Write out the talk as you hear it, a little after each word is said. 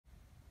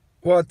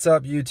What's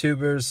up,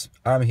 YouTubers?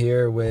 I'm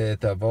here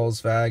with a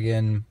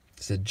Volkswagen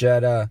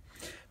Jetta,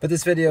 but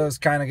this video is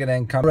kind of going to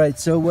encompass. Right,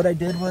 so what I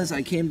did was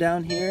I came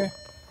down here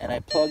and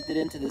I plugged it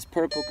into this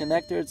purple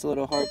connector. It's a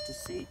little hard to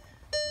see,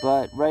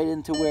 but right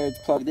into where it's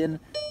plugged in.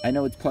 I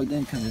know it's plugged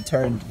in because it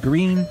turned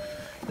green.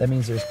 That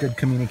means there's good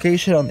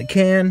communication on the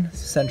CAN,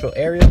 central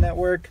area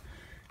network.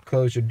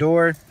 Close your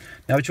door.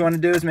 Now what you want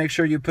to do is make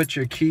sure you put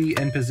your key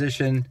in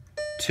position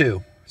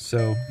 2.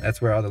 So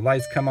that's where all the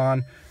lights come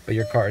on, but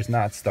your car is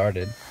not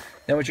started.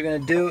 Then what you're going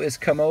to do is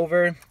come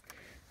over and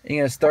you're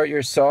going to start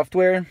your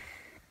software.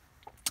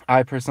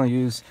 I personally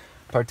use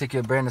a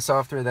particular brand of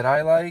software that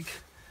I like,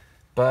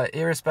 but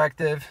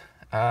irrespective,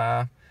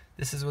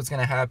 this is what's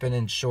going to happen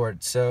in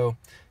short. So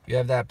you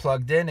have that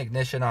plugged in,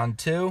 ignition on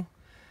 2.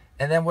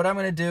 And then what I'm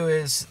going to do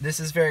is,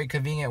 this is a very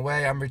convenient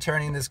way. I'm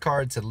returning this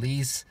car to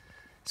lease.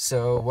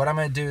 So what I'm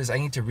going to do is I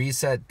need to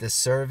reset the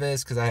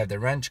service because I have the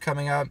wrench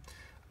coming up.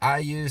 I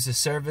use the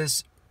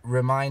service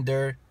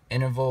reminder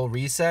interval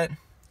reset.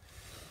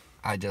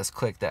 I just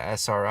click the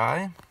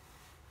SRI.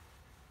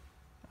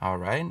 All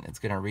right, it's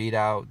going to read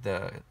out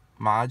the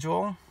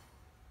module.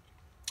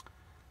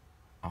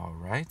 All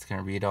right, it's going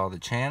to read all the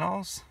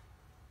channels.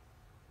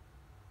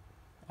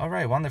 All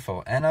right,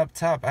 wonderful. And up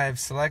top, I have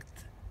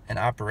select an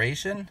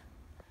operation.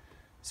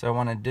 So what I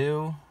want to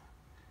do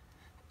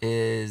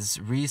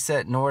is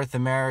reset North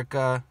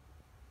America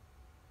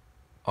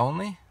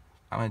only.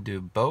 I'm going to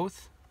do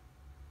both.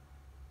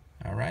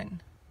 All right.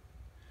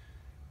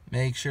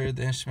 Make sure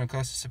the instrument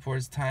cluster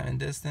supports time and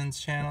distance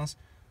channels.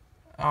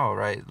 All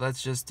right,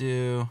 let's just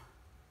do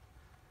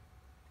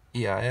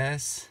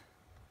EIS.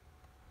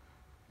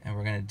 And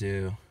we're going to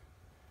do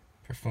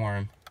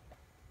perform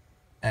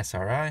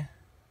SRI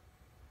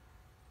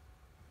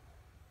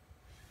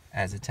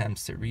as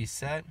attempts to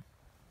reset.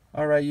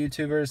 All right,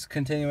 YouTubers,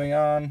 continuing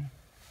on.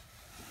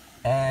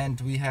 And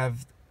we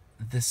have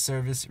the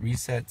service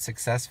reset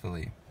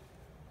successfully.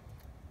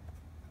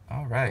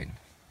 All right.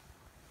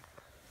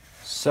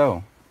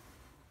 So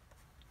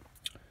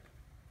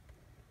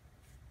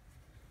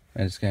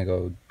I'm just going to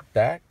go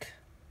back.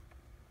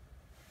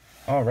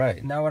 All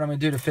right. Now what I'm going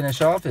to do to finish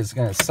off is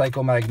going to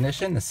cycle my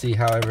ignition to see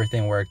how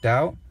everything worked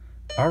out.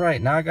 All right.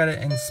 Now I got to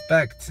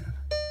inspect.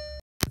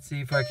 Let's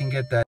see if I can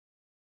get that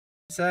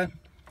reset.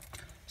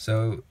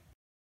 So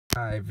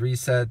I've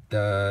reset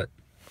the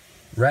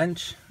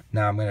wrench.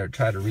 Now I'm going to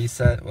try to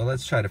reset. Well,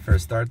 let's try to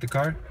first start the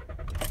car.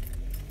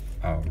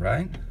 All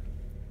right.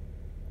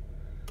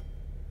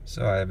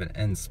 So I have an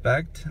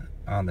inspect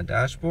on the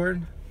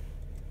dashboard.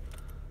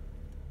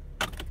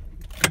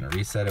 I'm going to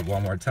reset it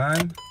one more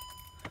time.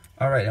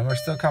 All right, and we're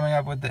still coming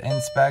up with the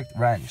inspect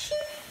wrench.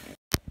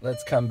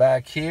 Let's come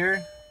back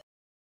here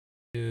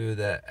to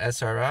the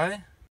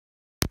SRI.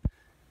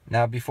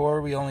 Now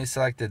before we only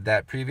selected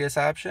that previous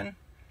option,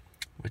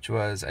 which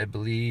was, I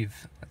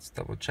believe, let's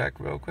double check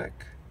real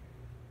quick.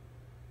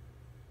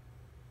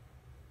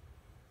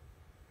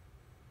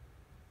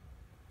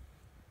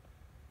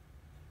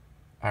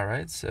 All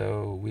right,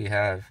 so we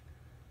have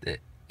the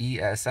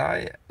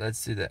ESI.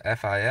 Let's do the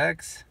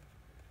FIX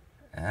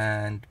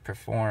and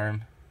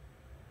perform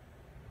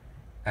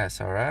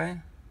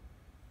SRI.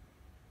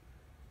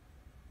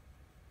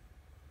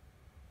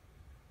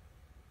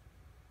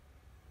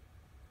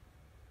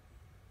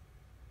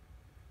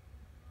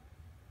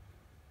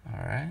 All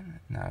right,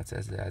 now it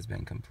says it has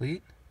been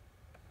complete.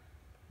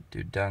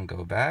 Do done,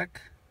 go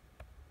back.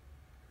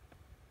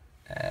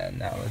 And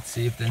now let's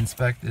see if the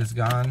inspect is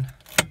gone.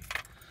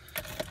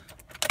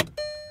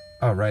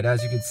 All right,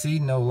 as you can see,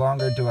 no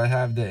longer do I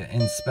have the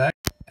inspect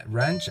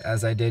wrench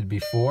as I did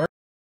before.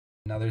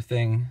 Another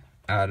thing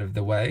out of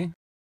the way,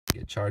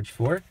 get charged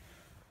for.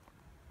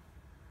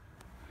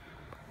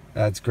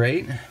 That's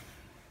great.